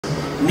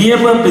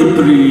Niema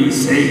bebree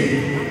say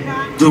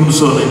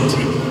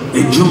Jumsolenti,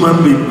 a Juma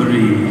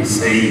bebree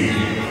say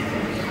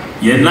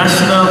your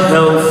national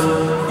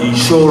health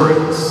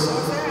insurance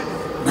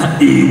na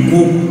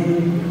egu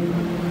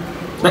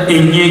na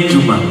enye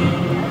Juma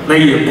na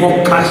ye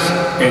call cash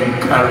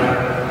and carry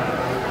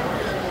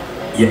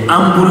your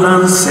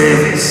ambulance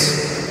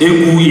service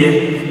egu ye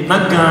na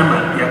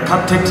Ghana your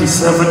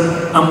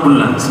 37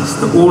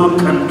 ambulances the whole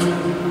country.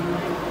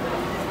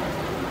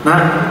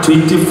 Na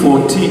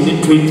 2014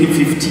 and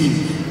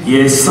 2015,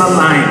 yes,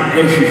 saline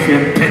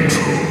everywhere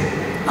petrol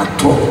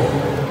at all.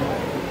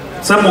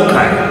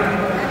 Samokai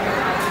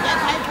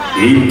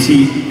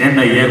 80 and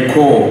a year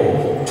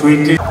call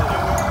 20.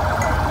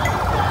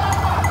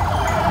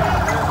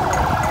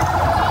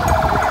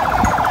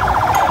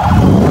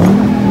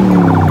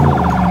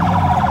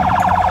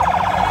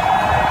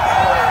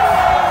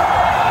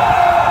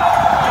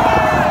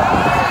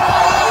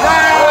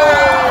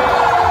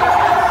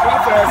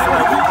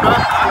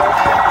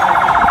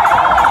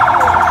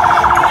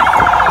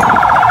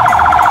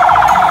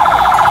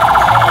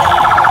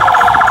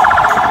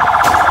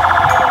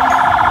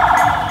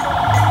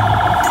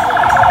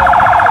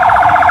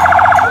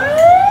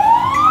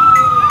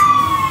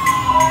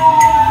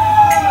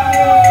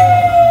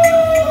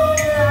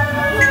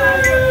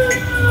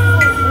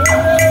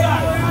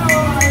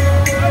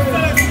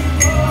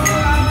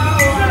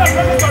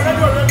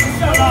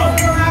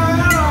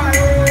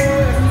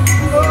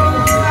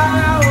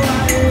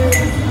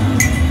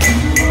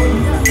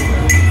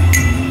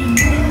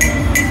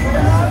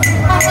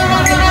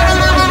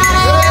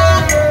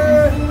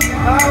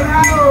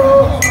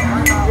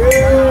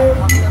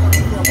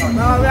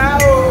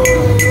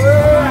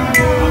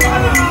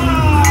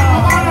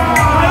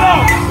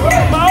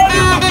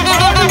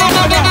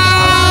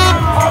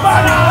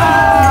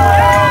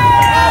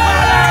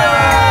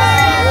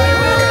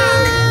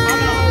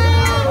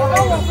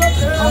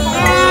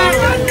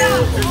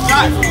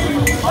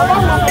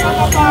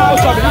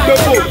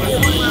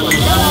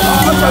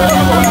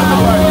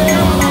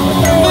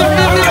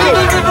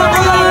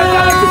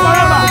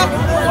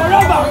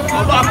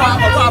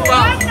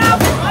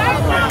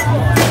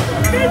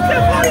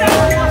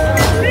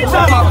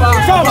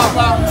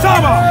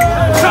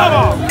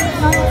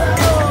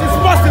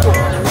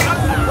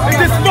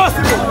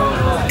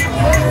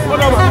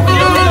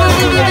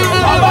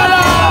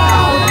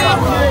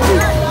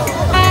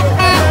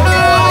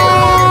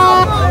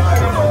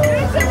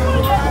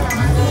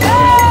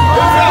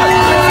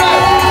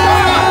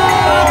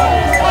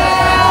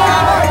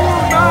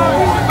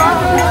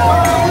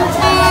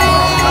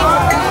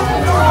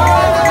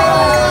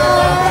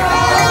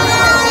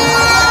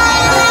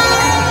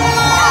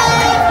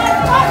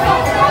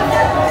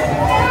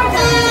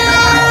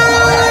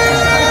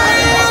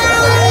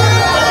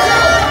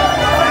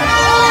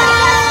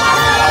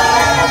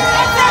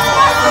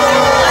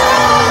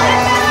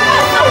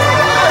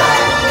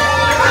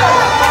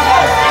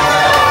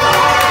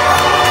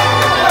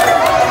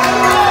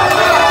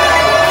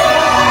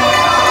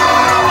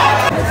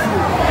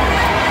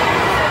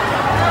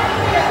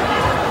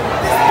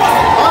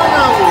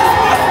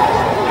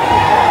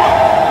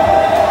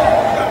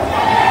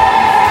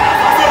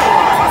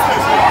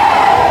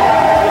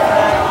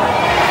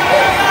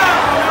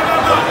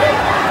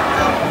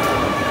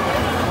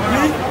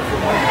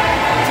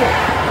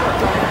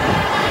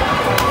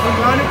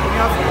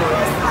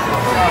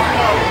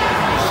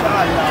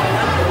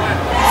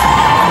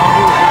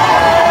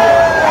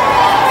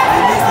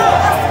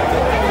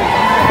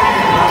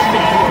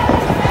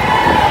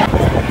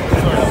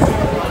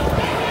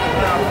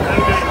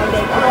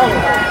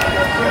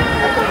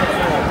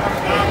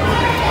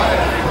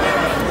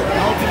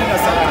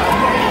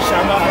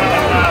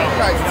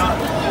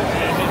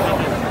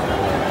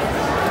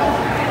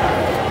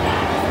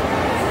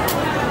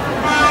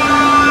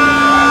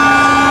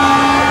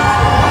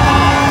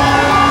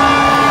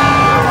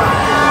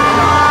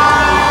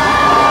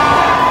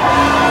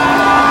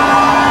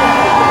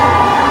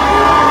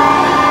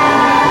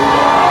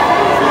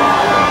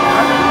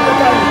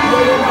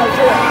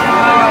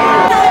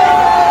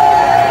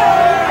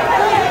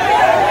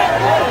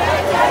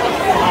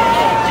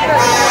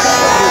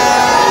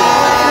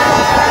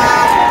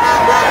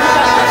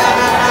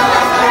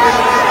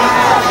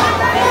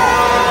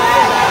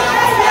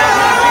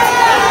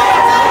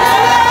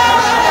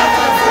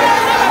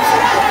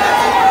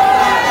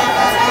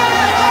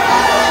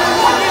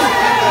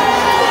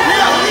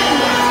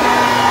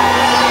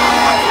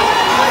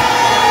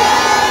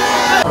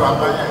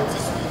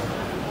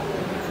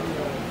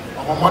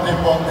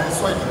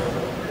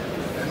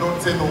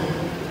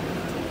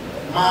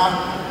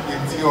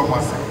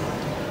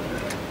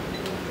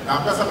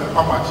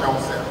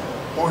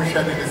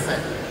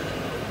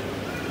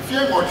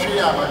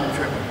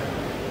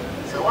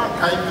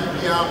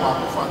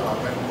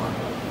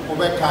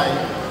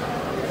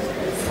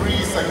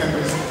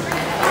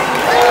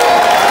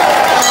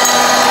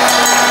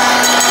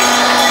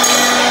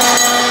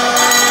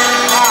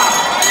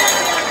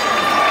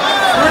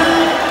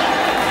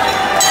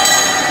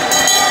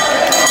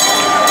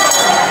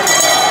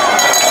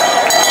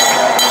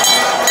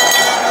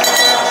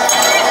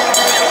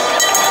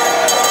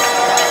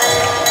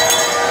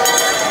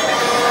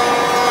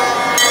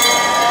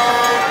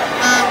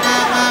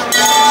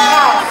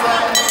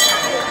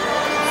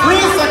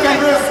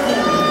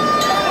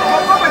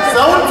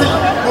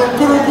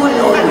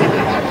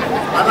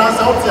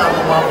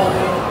 Amamo,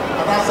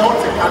 and I saw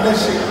the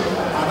Kaneshie,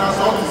 and I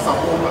saw the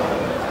Sapoma,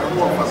 and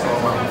work for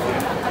someone.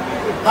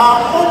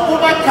 Now,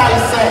 Oba Kai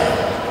said,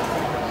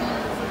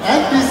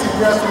 and this is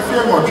where we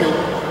feel more trade.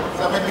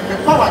 So, when the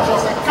power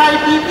just a Kai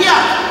Bibia,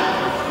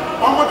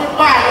 I'm going to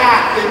buy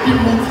that, they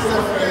didn't move to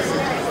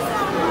self-resident.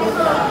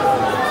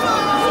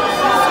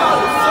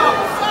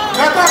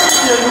 Let us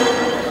hear you.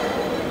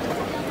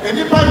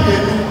 Anybody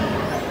hear you?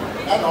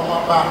 And on my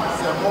back,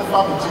 say, more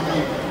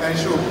family and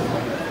show.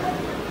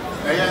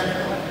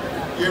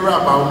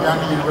 Era Bawumia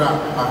era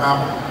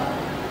Mahama.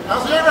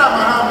 As era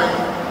Mahama,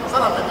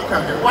 son of a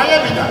Nikan, why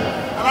am I that?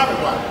 Another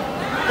one.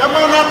 The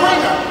man of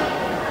Quena.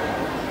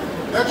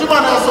 The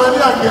Juman has so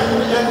young,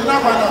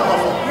 never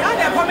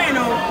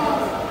know.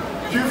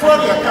 You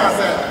follow your car,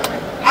 said,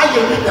 I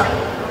am that.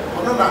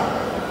 No, no,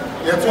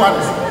 yet one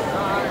is.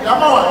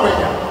 Yamawa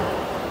Quena.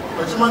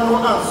 But you man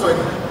won't answer.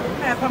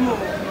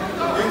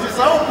 It is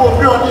our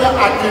popular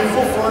I came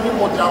for any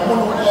more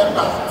Jamun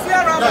ever.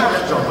 Let me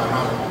join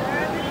Mahama.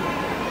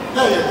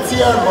 Yeah, yeah,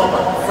 tear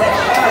rubber,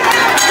 fresh.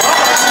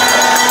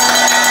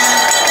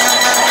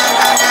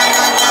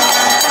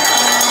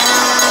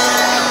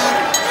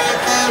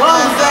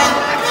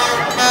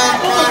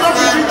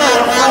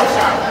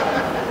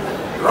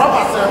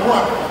 Rubber said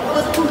what?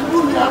 Let's put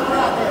me up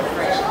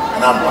fresh.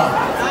 And I'm black.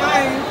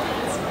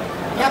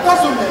 Now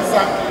that's what they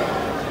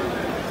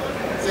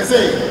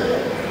say,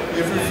 if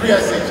you free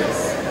SHS,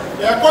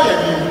 they are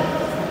calling you.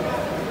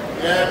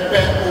 Yeah,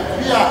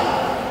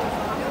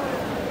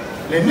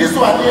 the news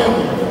one here,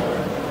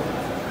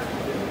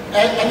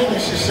 and if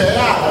she share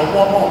or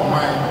one more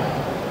mine,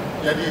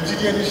 you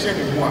did any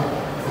shady one.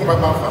 Come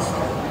back fast.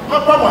 My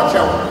power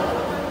child,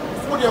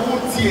 for the moon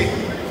tea,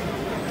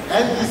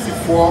 and this is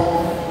for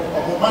a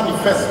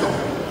manifesto.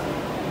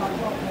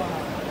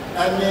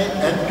 And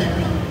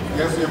NPP,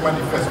 yes, your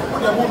manifesto. For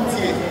the moon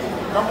tea,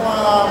 come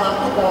on,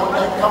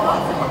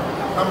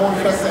 come on,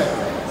 first.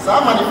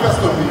 Some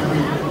manifesto will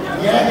be,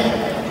 yeah,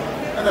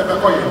 and I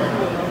call you.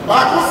 But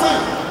I could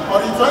say, on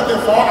the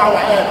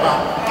 24-hour air,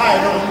 I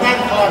know 9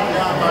 o'clock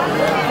never be.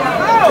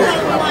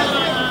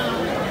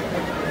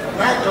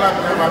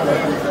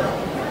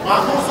 I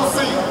also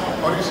see,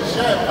 or you should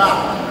share back,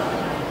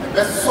 the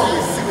best song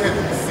is singing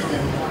in the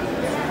city.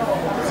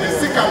 It's a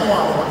sick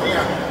one for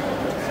here,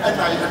 and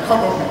I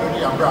come up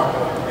with a bravo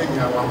in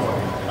your one.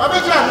 I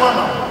bet you have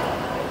one.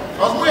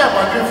 Because we have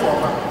a dream for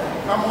her.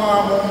 I'm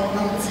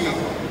on tea,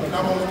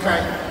 I'm on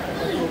kind,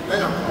 then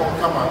I'm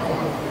come out.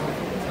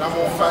 I'm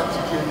on fat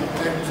chicken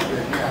and to the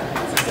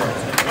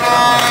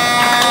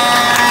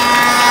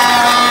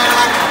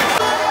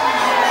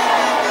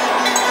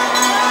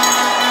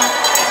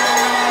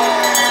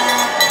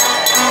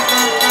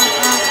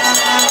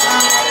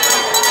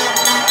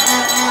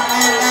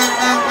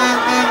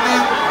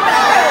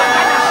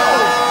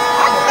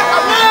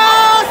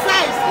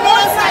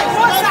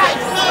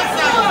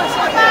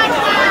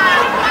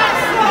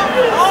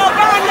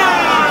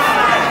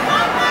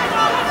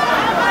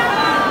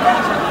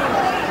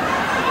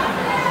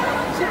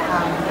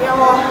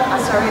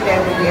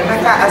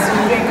as you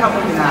drink up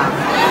now.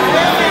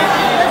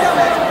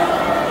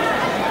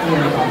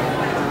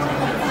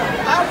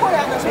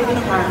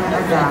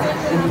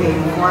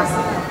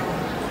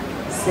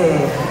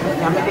 Say,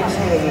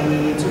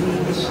 to me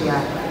this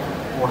year,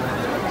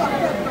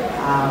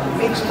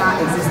 which now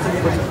existing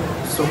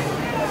so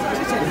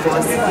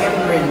because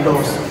getting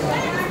lost.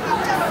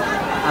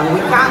 And we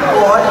thank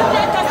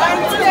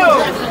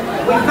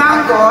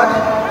God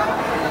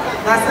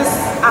that this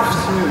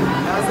afternoon,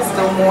 that this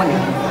still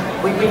morning,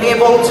 we've been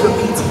able to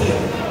meet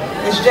here.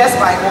 It's just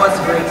by God's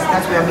grace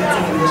that we are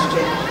meeting in this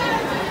church.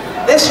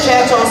 This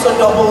church also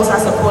doubles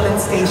as a polling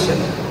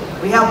station.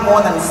 We have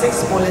more than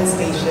 6 polling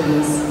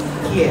stations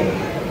here.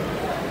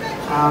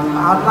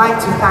 I would like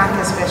to thank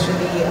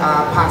especially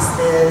our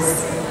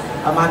pastors,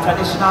 our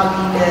traditional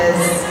leaders,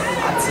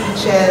 our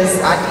teachers,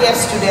 our dear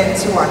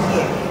students who are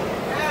here.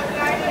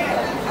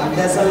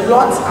 There's a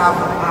lot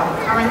our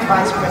current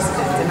vice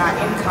president and our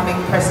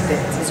incoming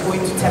president is going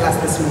to tell us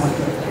this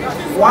morning.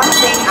 One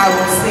thing I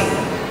will say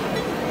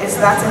is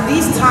that in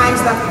these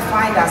times that we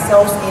find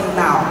ourselves in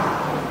now,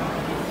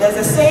 there's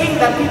a saying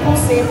that people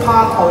say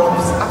power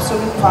corrupts,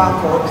 absolute power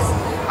corrupts,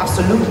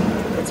 absolutely.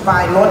 It's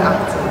by Lord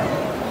acting.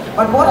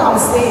 But what I will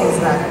say is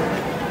that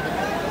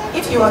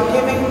if you are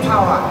giving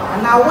power,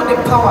 and now what the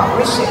power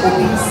Risha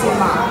Obi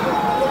Sema,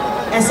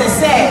 as I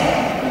said,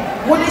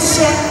 what is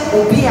share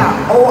Obia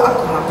or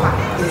Akumapa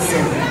is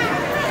in.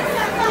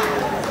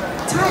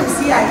 Times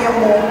here I hear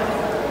more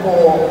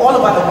all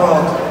over the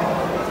world.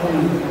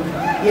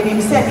 You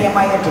didn't say near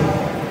my head.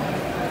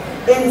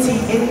 And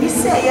you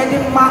say you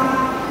didn't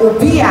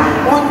Obia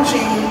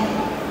watching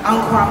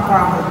Uncle.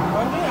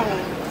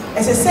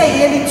 As I say,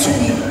 you need to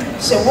be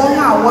she won't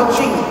now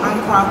watching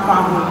Uncle.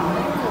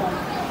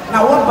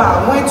 Now what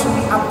about where to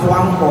be up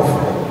one of?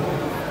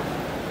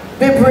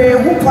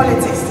 Who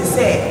politics to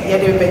say you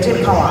have better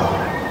power,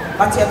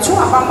 but you're too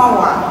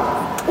abamawa,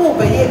 oh,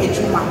 be a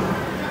juma.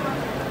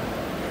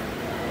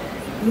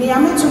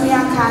 Niame to me a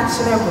catch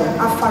level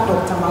after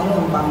Dr.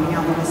 Mamumba, me, I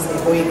want to say,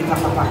 oh, in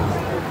Papa.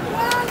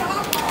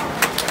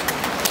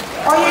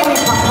 Oyeni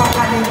Papa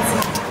Kanenti,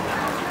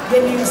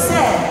 you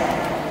said,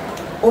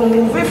 or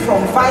move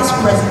from Vice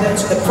President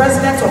to the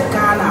President of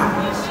Ghana.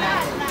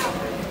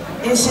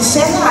 And she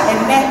said,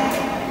 and then,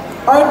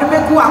 or the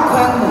Begu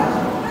Akwangu,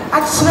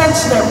 at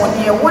stretch them when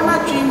you want to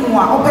dream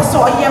one, or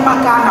so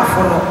Yema Ghana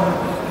follow.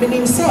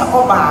 Meaning, say,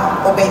 Oba,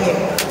 obey.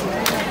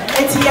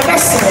 It's your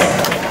best.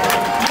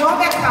 You're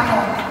the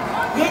canon.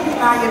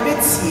 Yena, you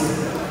bet see.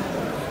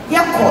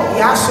 Yako,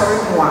 ya sorry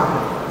one.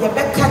 You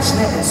bet catch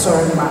them and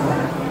sorry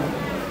man.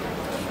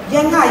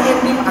 Yenga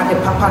yenim ade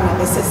papa na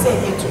esese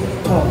yetu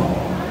ton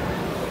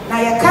na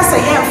yakasa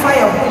yen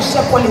fire ho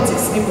hye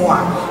politics ni mo a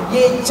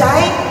ye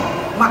jai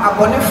ma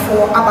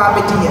abonefo aba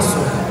abedi yeso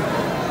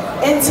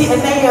enti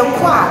ene ye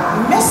kwa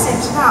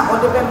message na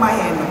ode be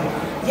maye no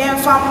yen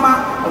fama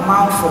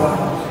omanfo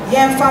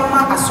yen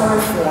fama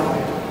asorefo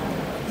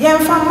yen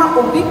fama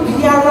obi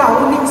biara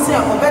wonim se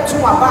obeto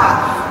aba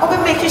obe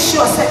make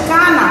sure se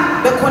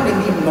Ghana be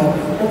kondenim no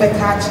obe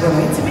ka kire no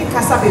enti me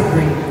kasa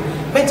bebre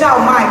Beja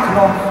Mike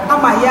no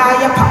ama ya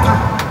papa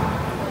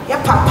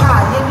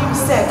ye nim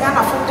say Ghana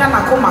for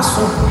Ghana come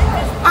so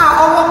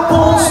our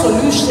bold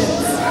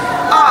solutions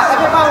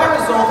everybody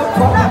resolve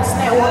problems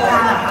na e wo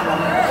Ghana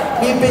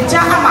me beja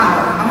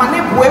ama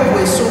ne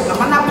boeboe so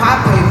ama na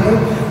papa emu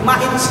ma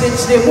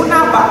inchire mu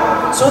na ba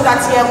so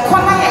that ye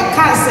kona ye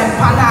kan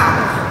sempa na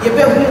ye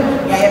behu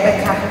ya ye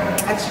beka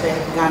akire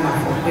Ghana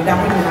for the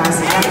damu na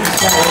say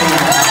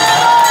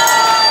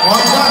on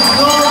that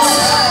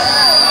note,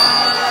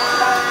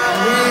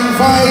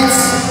 invite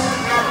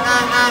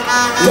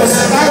Yes,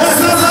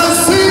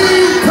 Excellency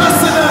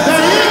President.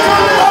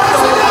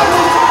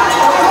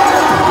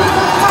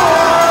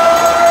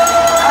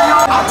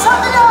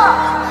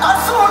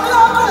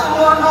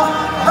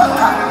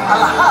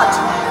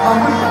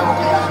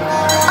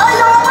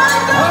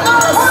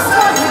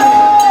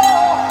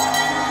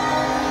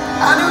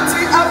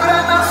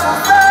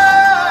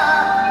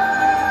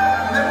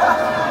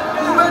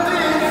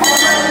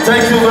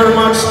 Thank you very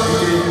much.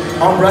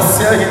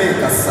 Ambrasia hine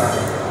kasa.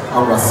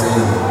 Ambrasia.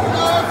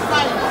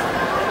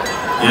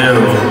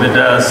 Yo,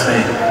 medase.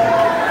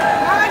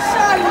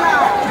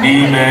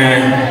 Nime,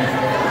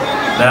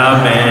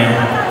 dame,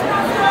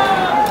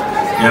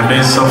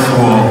 yame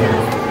sofo.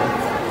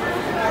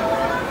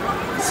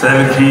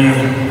 Selki,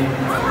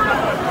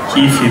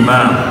 kifima,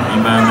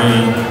 imame.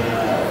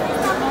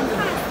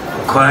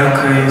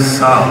 Kwaikwe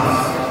South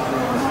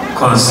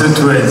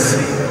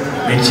constituency.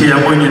 Michi ya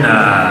munina.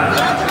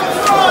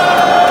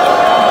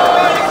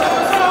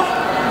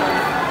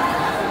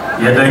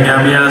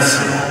 Yadanyamias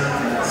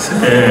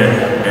se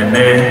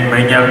ene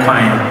menya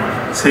kwai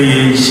se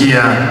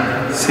yishia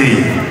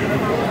se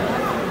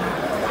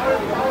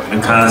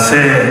because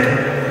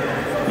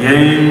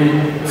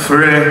yen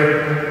fre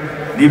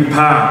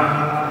nipa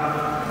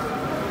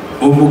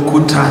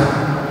obukuta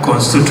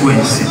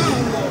constituency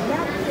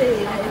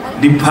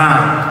nipa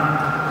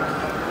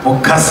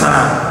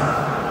okasa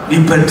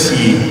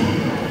nipati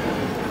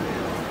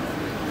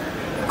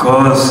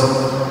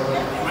because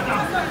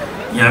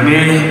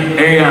Yame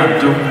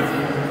eyato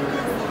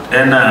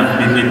ena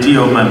bibiti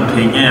o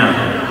mampenya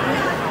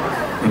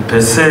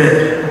mpese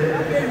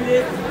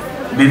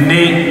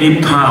mene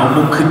nipa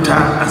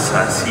omukita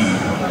asasi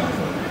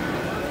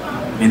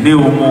mene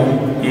omo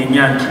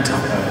yenya kita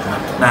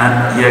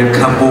na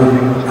yekabo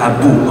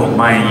abu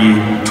omaye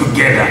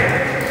together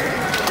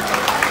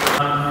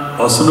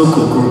osono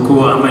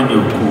kokuruko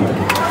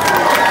amanyoku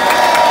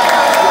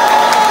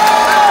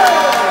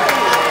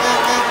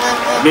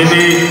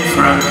Mene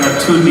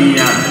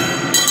Frankatunia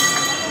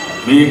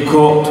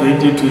Miko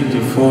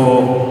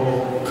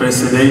 2024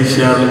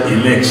 presidential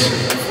election.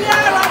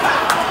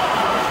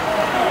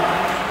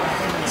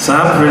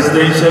 Sa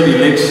presidential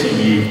election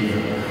ye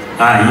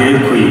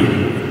ayekwe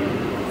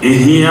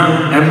ehia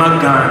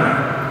emagana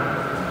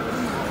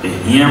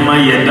ehia ma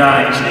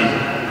yedache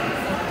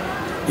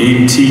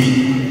enti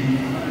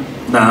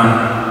na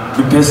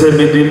bipese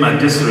bede ma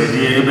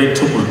disready ebe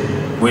tumu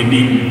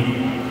weni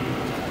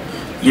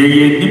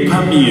ye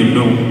nipa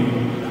mienu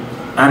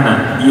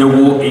ana ye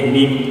wo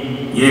eni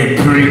ye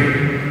pre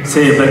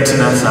se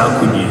betina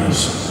sa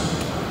kunyesu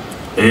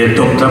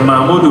Dr.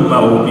 Mahmoud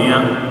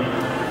Bawumia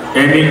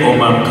eni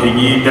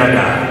omampenyi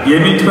dada ye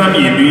nipa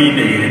mienu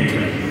ne ye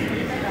pre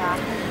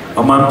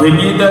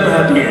omampenyi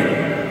dada de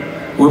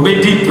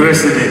obedi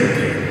president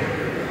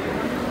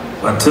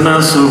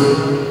watina so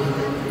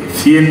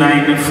fie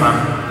 9 fa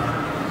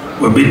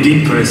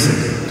obedi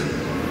president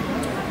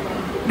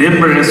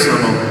Dembre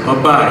sono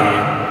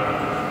obaye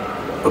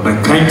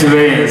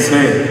obakantre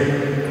se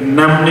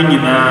namne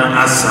nyina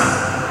asa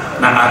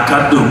na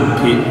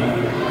akadompe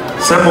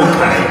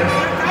samokai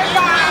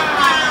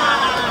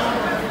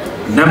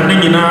namne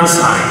nyina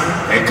asa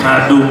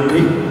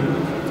ekadompe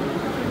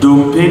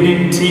dompe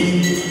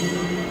ninti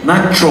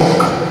na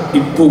chok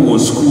ipo wo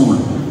school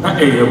na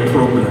a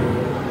problem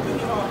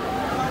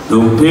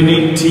dompe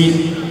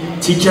ninti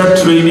teacher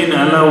training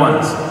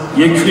allowance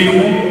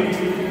yekwemu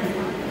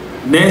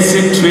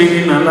nursing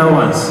training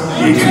allowance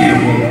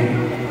yekwemu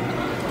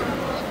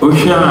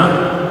Osha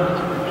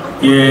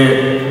ye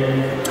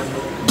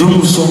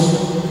Dumso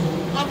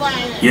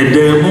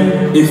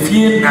Yedemo if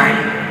ye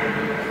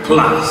 9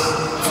 plus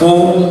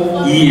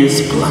 4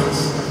 years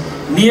plus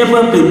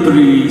Niema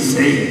Bibri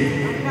say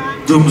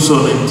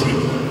Dumsolenti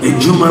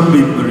Ejuma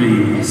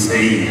Bibri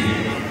say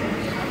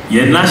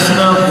Ye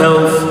National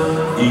Health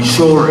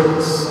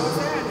Insurance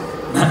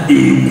na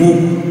egu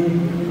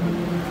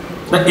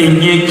na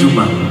enye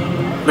juma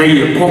na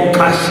ye call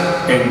cash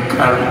and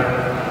carry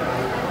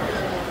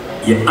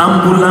ye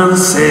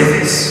ambulance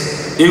service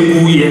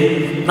egu ye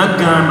na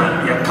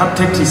Ghana ye cap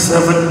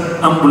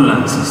 37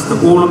 ambulances the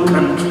whole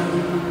country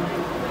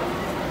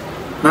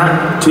na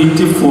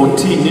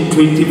 2014 and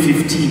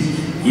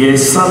 2015 ye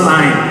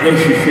saline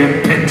ehwehwe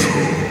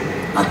petrol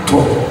at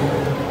all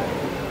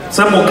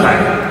samokai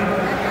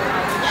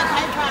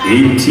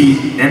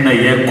 80 and a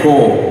year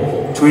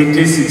call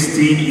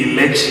 2016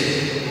 election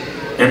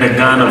and a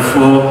Ghana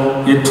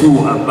for ye two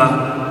aba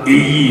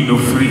eyi no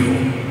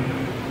free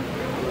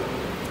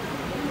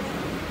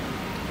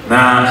na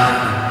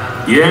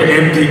ye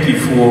MPP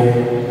for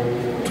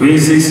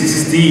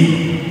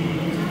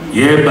 2016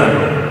 ye ba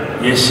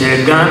ye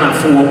share Ghana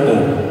for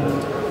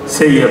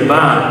say ye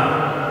ba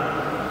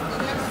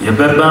ye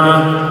beba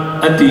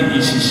ati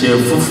ishishe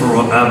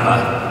fufuro aba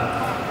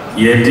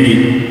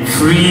Yedi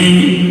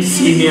free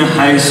senior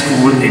high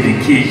school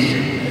education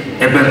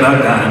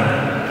Ghana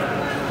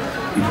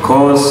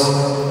because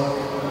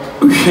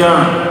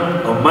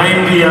Usha or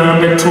mind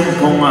beyond the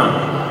Tumpoma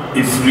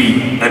a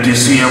free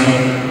Adisiamu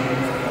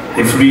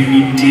a free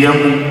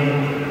Indiamu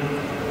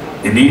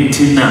an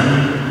Intina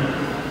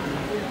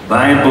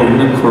Bible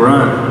the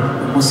Quran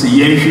must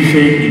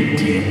Yanshisha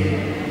India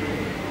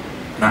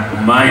not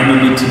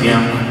minority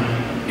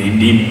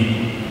Indim.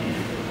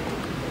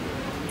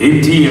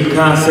 Enti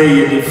yaka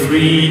say the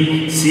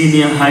free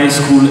senior high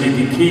school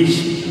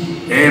education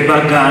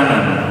eba Ghana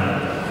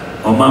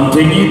o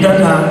mampenyi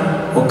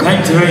dada o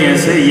kantere ye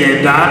say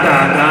ye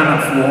dada Ghana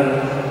for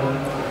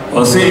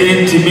o say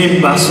enti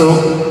mimba so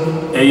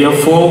e ye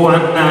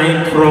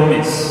 419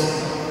 promise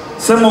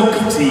samo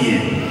kiti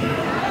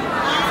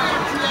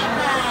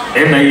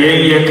ena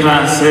ye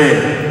yaka say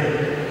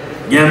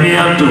nyame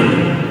ando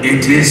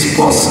it is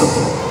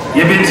possible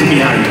ye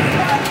betimi ayo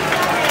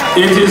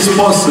it is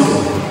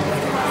possible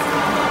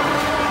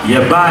ye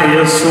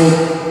buy so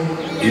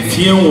if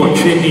you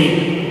watch any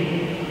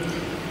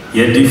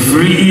ye the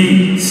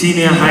free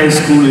senior high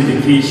school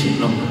education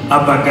no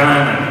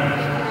abagana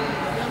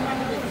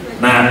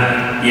na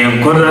ye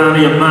nkora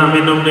ye mama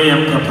no na ye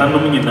papa no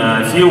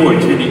nyina if you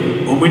watch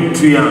any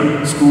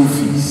omutua school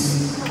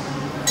fees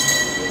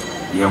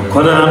ye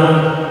nkora no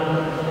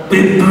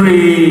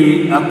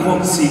bebre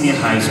akọ senior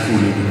high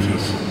school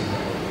education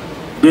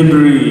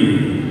bebre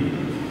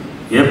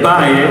ye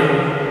buy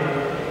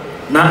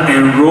now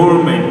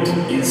enrollment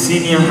in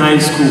senior high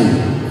school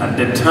at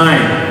the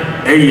time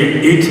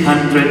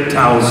 800,000.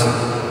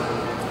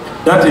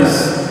 That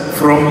is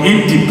from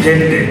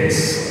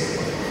independence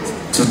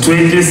to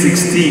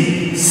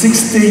 2016,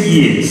 60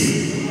 years.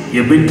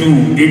 You be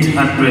do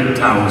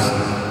 800,000.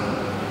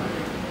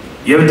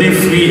 You have the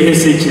free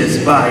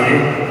SHS by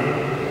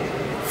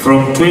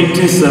from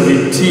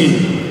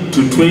 2017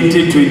 to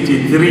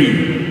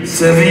 2023,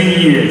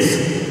 7 years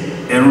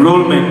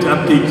enrollment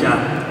up to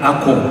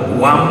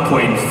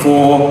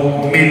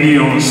 1.4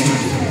 million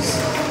students.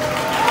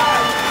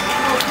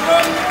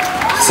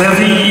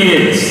 7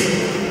 years,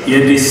 you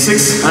had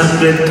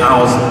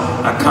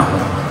 600,000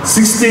 account.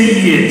 60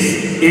 years,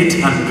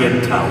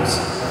 800,000.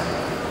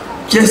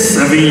 Just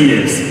 7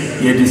 years,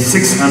 you had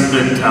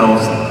 600,000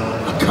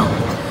 account.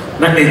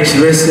 Now, I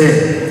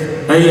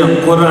am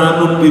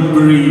Korano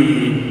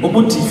Bibri,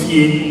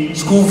 Omotifie,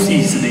 school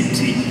fees,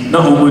 na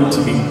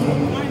Omotimiko.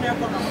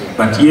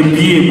 But ye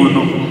be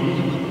mono.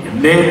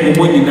 Then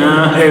Umunina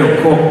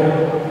Elko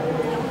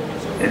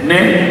and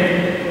then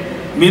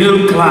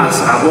middle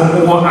class are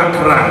Omo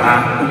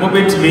Accra,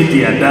 Umobet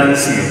media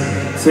dancing,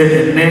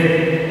 say and then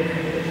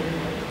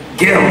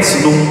girls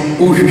no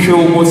who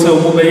show was a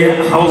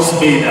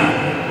housemaid,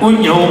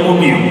 Unya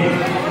Omobio,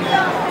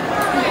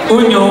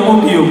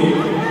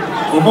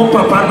 Umo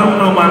Papa no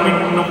mammy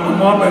no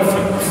more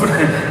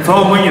for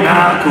when you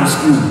are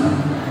school.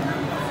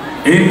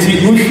 Enti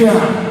Usha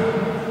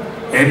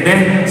and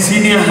then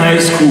senior high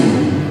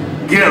school.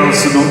 Girls,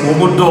 you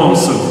know,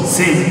 also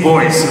same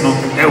boys, you know,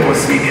 ever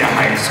senior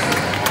high school.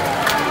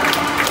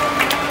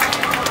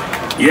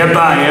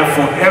 Hereby,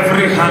 for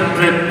every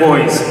 100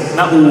 boys,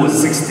 now who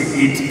was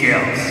 68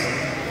 girls.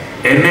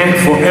 And then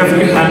for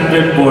every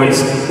 100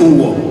 boys, who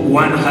were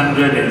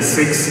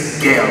 106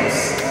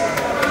 girls.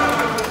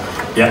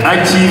 They are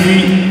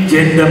achieving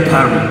gender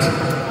parity.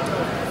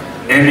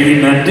 And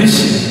in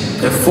addition,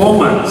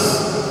 performance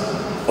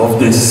of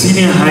the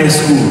senior high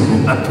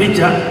school, a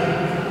picture.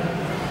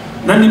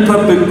 Nani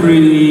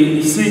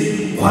Pape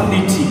say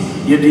quality,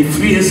 ye the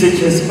free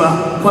SHS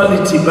bar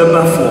quality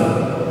baba form.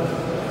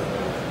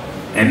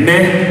 And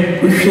then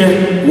we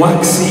share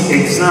waxy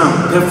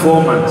exam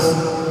performance.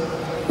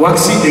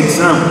 Waxy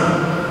exam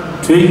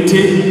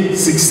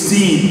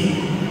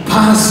 2016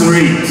 pass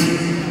rate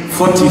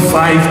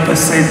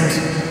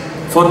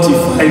 45%.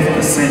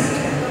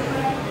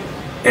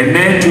 45%. And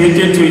then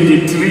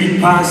 2023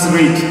 pass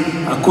rate,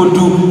 I could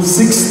do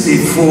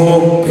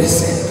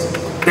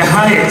 64%. The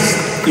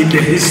highest in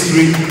the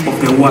history of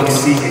the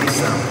WACC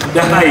exam.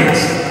 The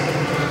highest.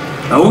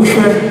 Now,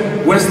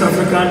 West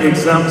African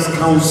exams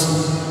counts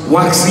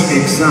WACC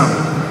exam.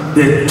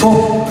 The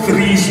top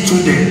 3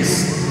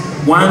 students,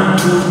 1,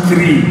 2,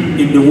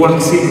 3 in the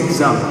WACC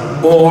exam,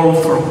 all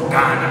from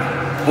Ghana.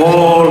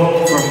 All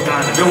from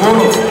Ghana. The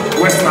whole of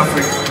West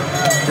Africa.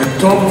 The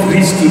top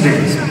 3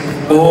 students,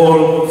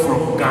 all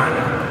from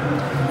Ghana.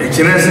 The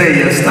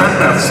Chinese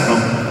standards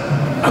from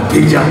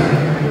Abidjan.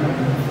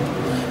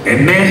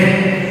 And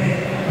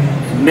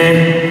then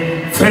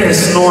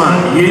first no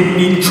one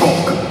need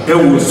chalk. There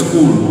was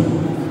school.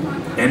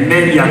 And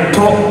then you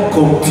taught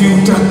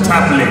computer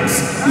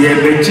tablets. You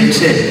have a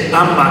teacher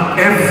among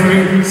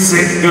every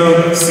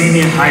single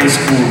senior high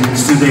school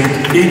student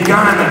in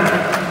Ghana.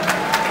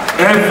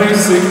 Every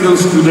single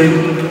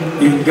student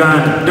in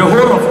Ghana. The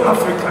whole of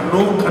Africa,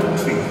 no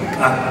country,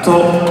 are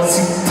taught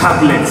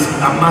tablets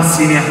among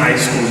senior high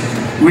school.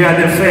 We are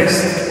the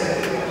first.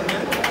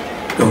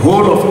 The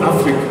whole of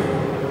Africa,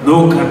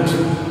 no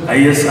country,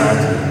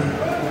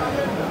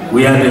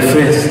 we are the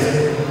first.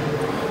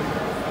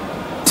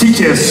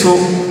 Teachers, so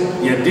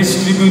you're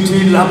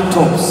distributing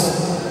laptops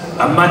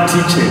among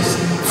teachers,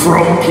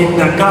 from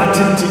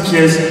kindergarten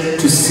teachers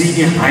to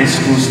senior high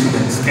school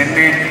students. And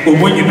then,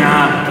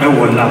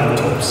 our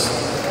laptops.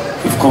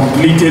 We've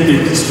completed the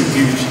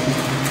distribution.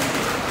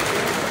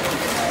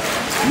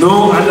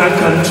 No other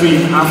country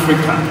in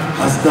Africa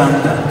has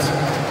done that.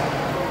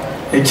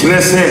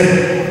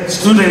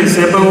 Students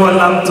have one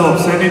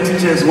laptops, any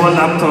teachers want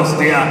laptops,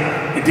 they are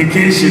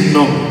education,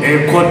 no,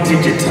 called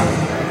digital.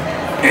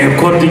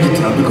 Called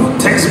digital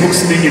because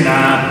textbooks thing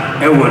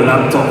our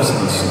laptops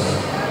also.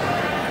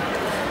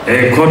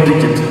 Called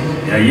digital.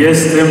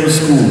 Yes, them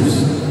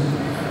schools.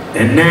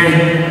 And then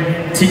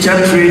teacher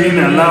training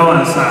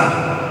allowance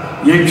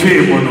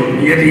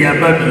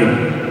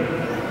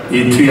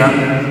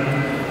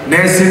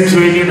nursing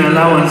training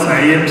allowance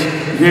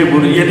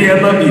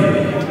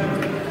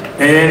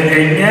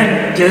and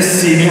yet just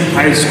senior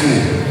high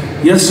school.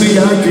 Yes, we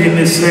are doing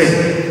this,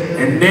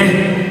 and then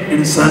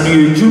in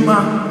Sanu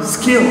Juma,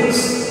 skills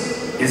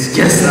is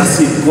just as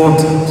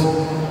important.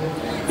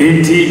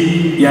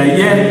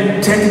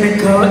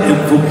 Technical and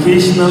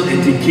vocational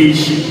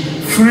education,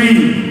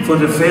 free for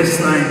the first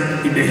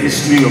time in the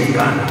history of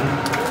Ghana.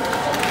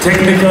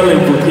 Technical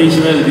and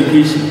vocational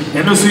education,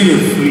 and also you're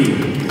free.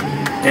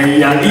 And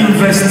you are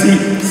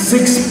investing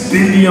 6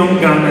 billion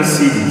Ghana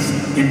cedis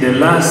in the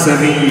last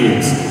 7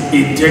 years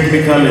in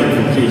technical and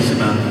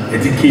vocational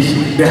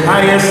education. The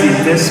highest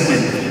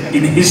investment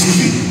in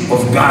history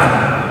of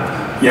Ghana.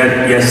 You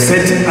are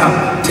setting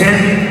up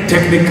 10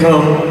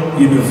 technical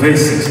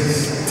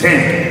universities,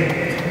 10.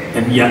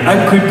 And you are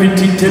equipping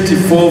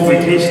 34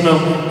 vocational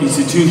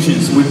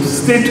institutions with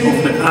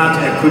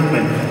state-of-the-art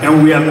equipment.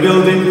 And we are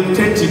building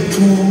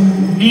 32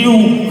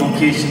 new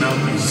vocational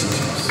institutions.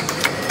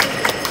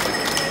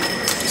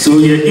 So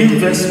your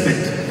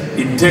investment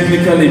in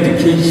technical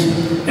education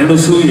and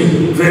also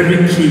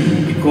very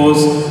key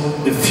because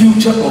the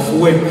future of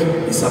work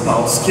is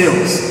about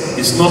skills.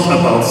 It's not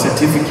about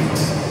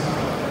certificates.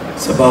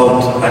 It's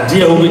about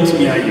idea with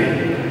me.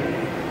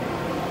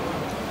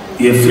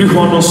 Your free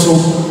one also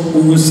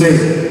who will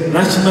say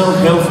national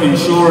health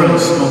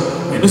insurance no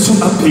and also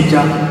a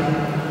pager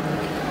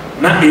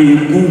not a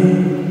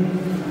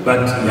boom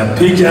but your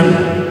pager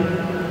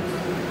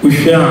we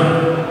share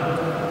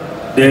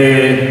the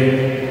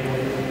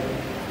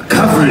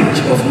coverage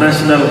of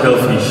national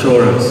health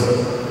insurance.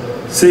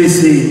 Say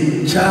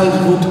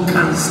childhood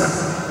cancer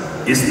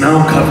is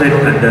now covered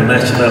under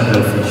national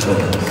health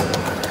insurance.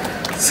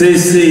 Say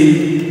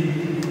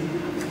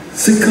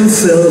sickle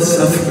cell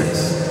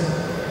sufferers.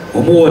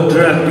 More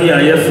drug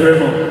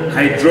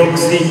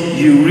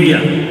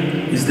hydroxyurea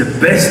is the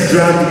best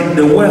drug in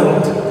the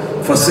world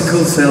for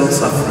sickle cell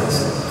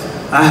sufferers.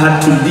 I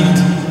had to lead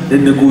the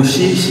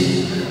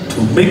negotiation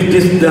to make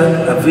this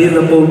drug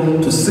available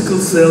to sickle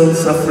cell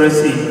sufferers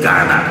in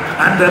Ghana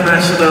under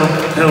national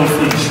health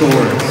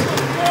insurance.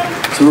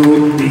 So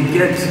they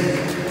get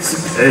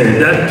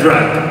that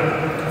drug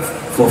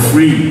for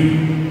free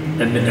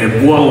and then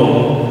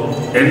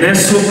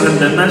so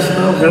under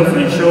national health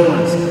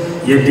insurance,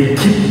 yet the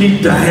kidney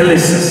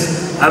dialysis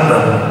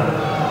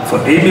for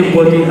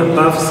anybody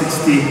above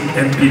 60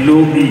 and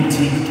below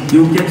 80,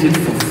 you get it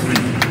for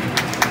free.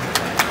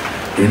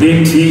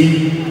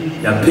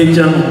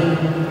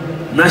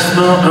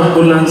 National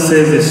ambulance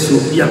service, so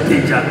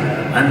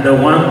under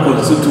one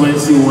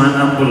constituency, one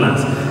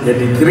ambulance. There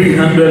are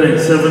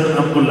 307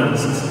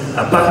 ambulances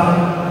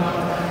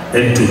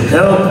and to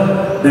help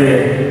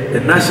the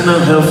national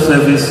health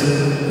service,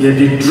 there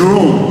are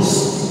drones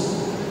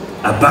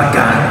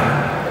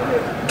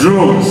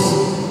drones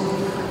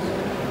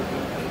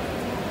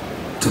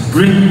to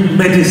bring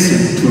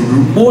medicine to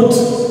remote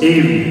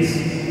areas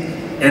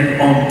and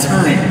on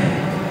time.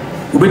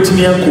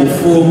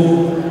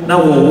 Now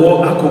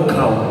war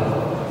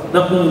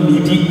na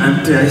unidi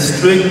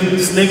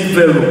anti-snake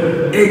venom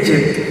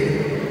agent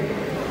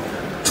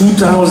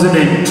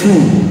 2002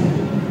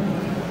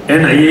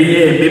 and a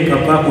me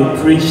papa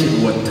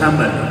operation was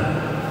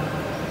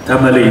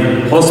Tamale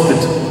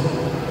Hospital.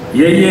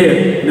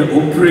 Na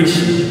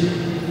operation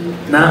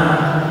na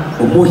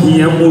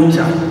omohia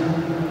moja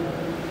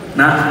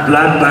na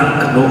blood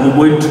bank no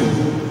omoitu.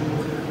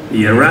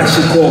 Ye rush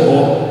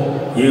call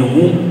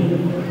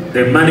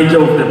the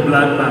manager of the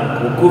blood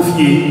bank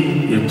Okofi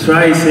you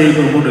try say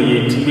no mono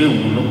ye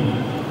time no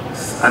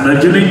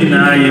anajuni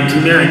na ye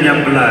time anya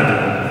blood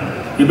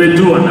you be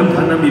do na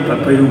panami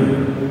papa you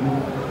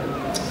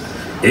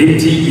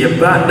 80 year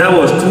back that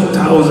was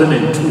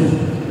 2002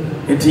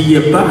 80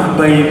 year back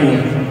by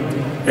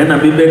and I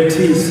be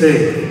say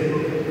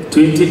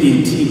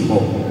 2018 ho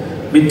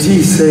me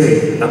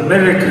say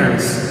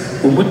Americans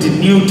who put the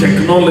new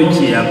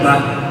technology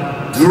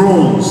about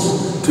drones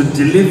to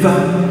deliver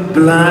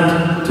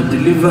blood, to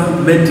deliver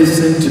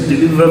medicine, to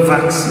deliver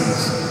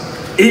vaccines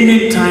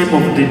any time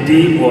of the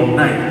day or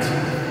night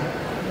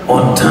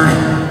on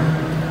time.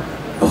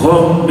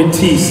 Oh, me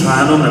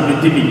I don't know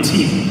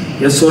team.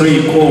 Yes, sorry,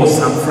 you call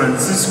San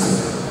Francisco.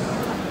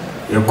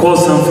 You call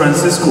San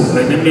Francisco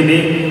and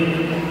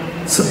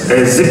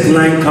a zip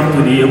line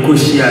company you go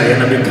share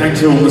and the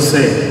country will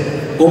say,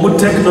 "Omo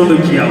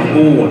technology are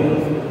over."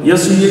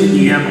 Yes,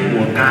 we are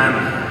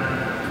Ghana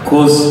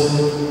because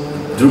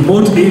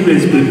remote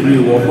areas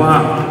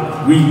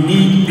we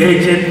need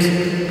urgent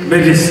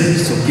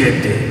medicines to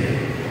get there.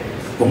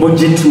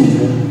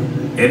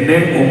 And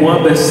then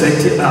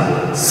set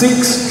up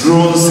 6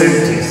 drone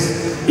centers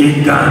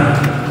in Ghana.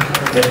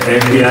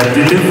 And they are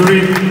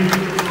delivering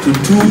to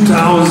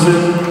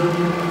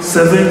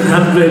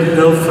 2,700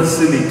 health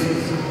facilities.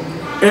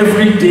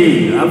 Every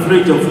day,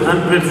 average of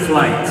 100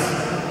 flights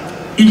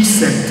each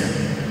center.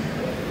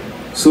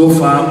 So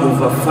far,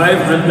 over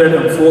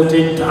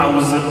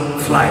 540,000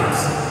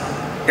 flights.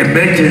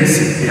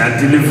 Emergency, they are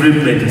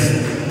delivering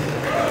medicine.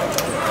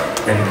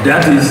 And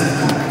that is,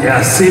 they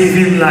are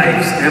saving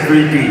lives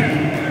every day.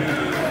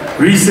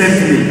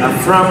 Recently, a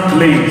front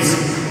place,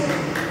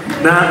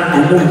 now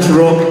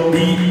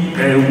the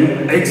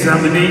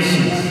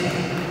examinations.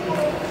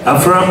 A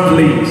front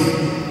place,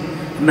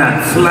 now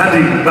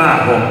flooding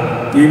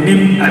bar, you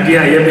need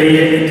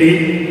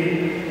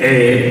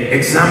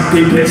exam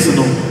papers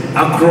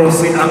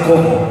across the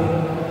alcohol.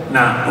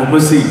 Now,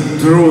 almost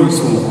drones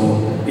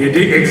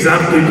the exam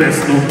papers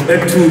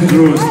and 2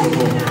 drones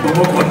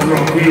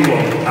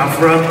a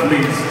front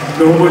place,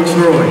 no more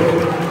Troy.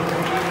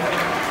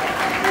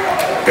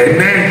 And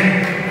then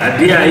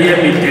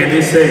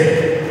they say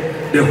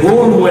the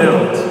whole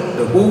world,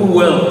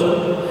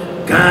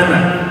 Ghana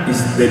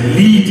is the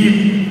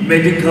leading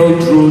medical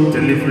drone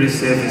delivery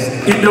service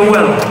in the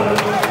world.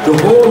 The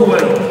whole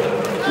world,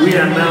 we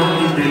are now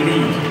in the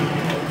lead.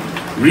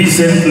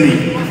 Recently,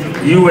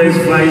 U.S.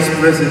 Vice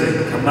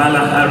President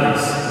Kamala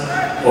Harris,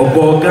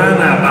 Obo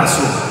Ghana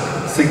Baso,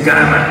 se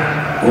Ghana,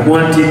 Obo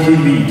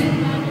taking lead.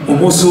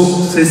 Omoso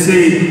se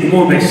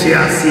Omo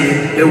Beshia se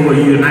ewo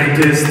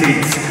United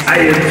States,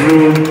 I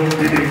drone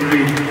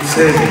delivery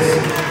service.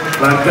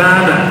 But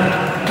Ghana,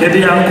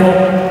 kedi yako,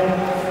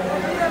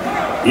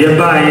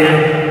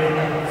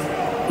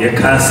 ye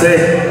kase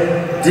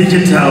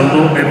digital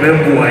no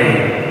ebebuaye.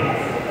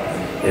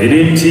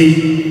 Erinti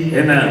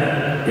ena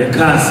ye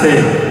kase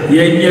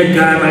ye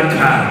Ghana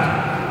card.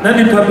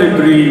 Nani pa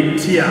bebre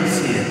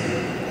tiasie.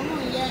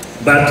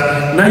 But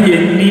na ye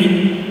ni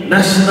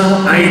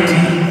national ID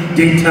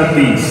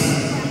database.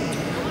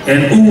 And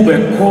who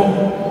were caught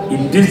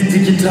in this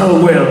digital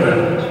world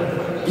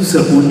is a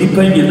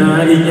unipa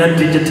in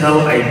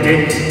digital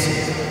identity.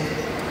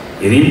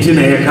 Erinti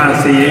na ye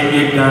kase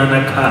ye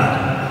Ghana card.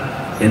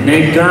 And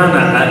then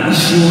Ghana are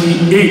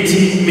issuing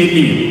 18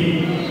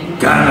 million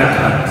Ghana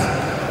cards.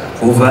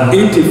 Over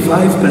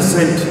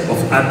 85% of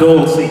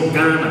adults in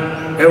Ghana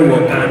have a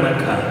Ghana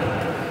card.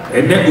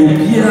 And then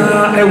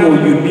Ubia have a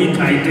unique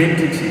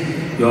identity.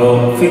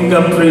 Your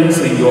fingerprints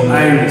and your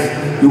iris.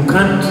 You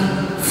can't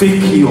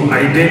fake your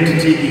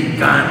identity in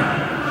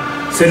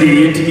Ghana. Say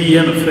the 18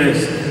 years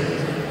first.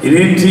 In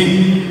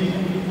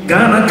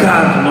Ghana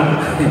card, no?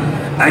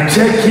 I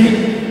check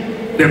it.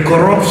 The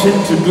corruption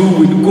to do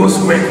with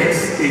ghost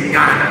workers in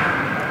Ghana.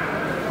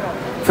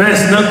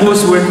 First, not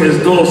ghost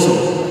workers also.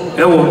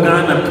 They were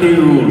Ghana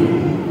payroll.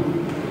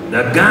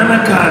 The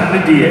Ghana card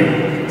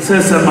media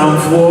says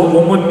amount for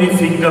only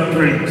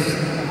fingerprints.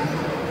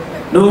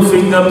 No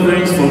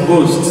fingerprints for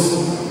ghosts.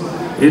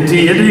 It's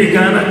the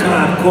Ghana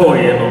card call,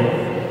 you know.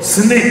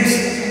 Snakes.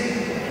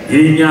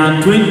 In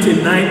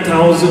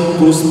 29,000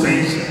 ghost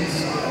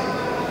pensions.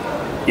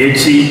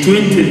 It's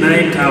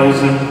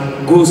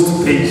 29,000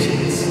 ghost pensions.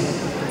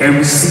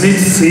 And Smith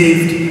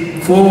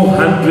saved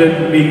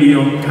 400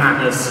 million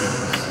Ghana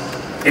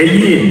cedis. A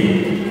year,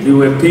 they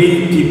were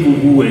paying people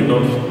who were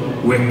not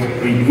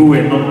working, who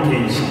were not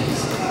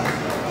pensions.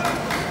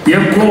 They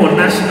have called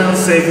National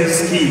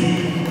Service Scheme.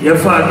 They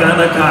have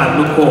Ghana card,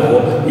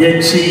 they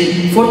have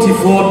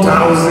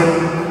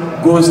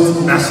 44,000 ghost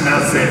National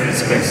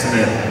Service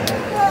personnel.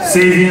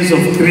 savings of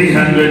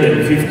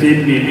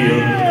 350 million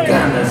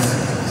Ghana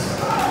cedis.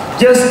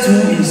 Just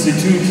 2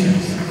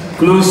 institutions,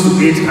 close to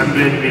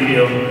 800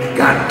 million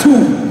Ghana. 2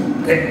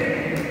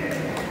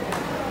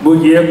 But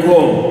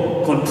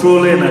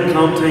Controller and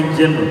Accountant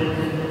General,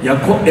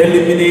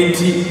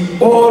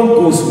 eliminating all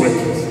ghost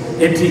workers.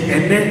 And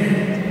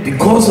then,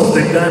 because of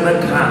the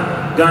Ghana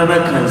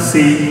can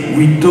say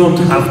we don't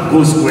have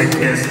ghost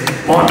workers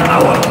on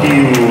our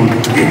payroll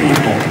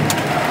anymore.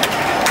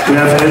 We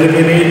have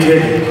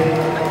eliminated it.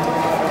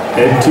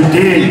 And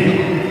today,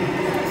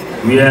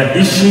 we are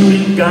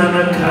issuing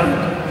Ghana card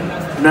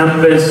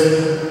numbers.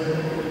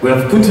 We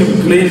have put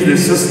in place the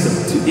system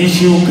to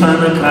issue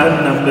Ghana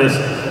card numbers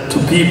to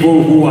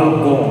people who are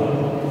born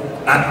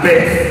at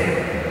birth.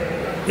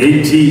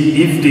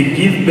 If they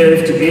give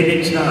birth to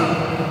any child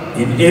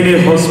in any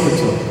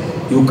hospital,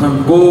 you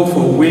can go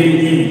for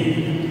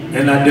weigh-in,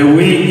 and at the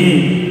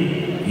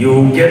weigh-in, you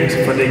will get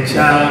for the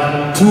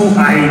child 2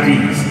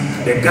 IDs,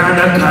 the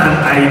Ghana card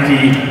ID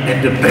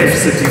and the birth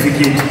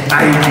certificate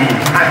ID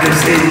at the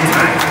same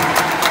time.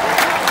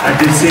 At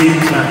the same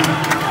time,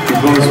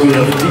 because we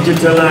have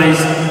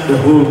digitalized the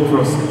whole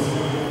process.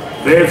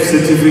 Birth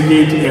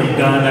certificate and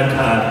Ghana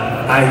card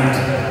ID.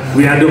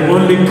 We are the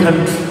only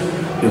country,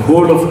 the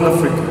whole of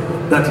Africa,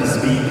 that is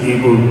being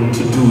able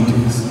to do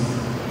this.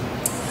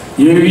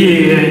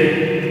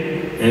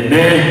 And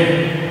then,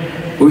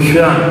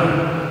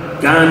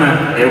 Ghana,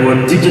 a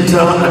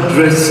digital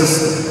address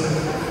system.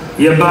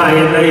 Hereby,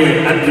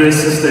 a address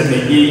system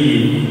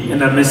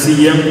and a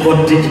message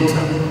called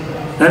digital.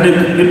 Now,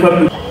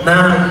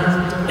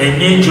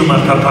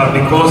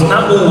 because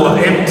now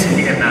we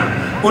empty and now,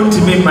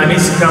 ultimate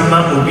maniscama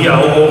will be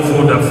our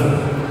Vodafone,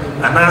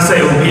 and I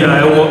say will be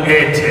our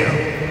Airtel.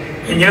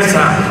 And yes,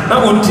 sir, now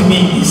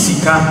ultimate is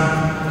Sika,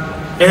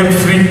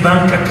 free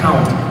bank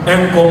account,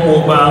 and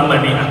mobile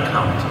money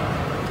account.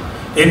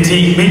 And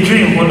the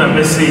major one of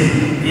message,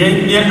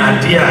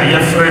 idea,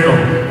 your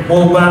friend,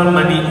 mobile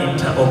money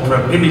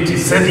interoperability,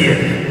 said here,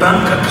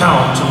 bank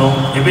account,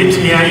 a bit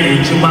near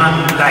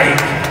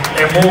like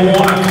a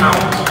Momo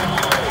account.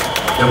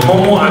 The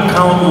Momo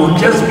account will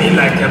just be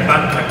like a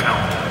bank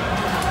account.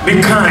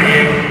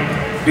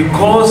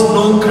 Because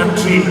no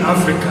country in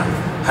Africa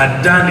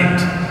had done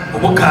it,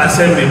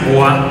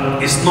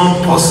 it's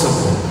not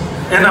possible.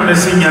 And I'm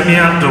saying,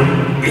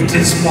 it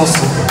is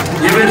possible.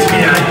 Give it to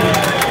me.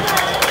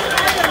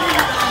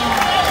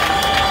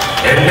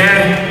 And then,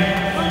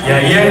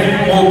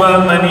 mobile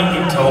money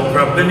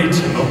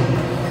interoperability.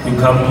 You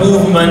can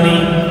move money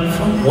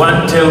from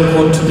one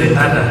telco to the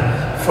other,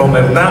 from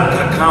a bank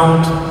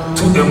account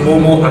to a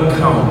Momo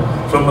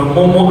account, from a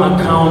Momo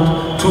account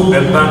to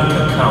a bank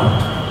account.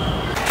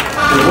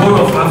 The whole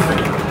of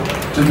Africa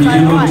to be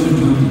able to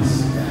do this.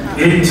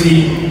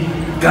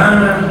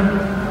 Ghana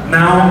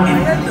now in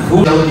the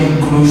whole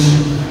inclusion.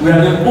 We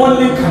are the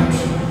only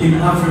country in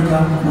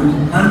Africa with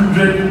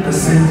 100%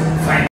 finance.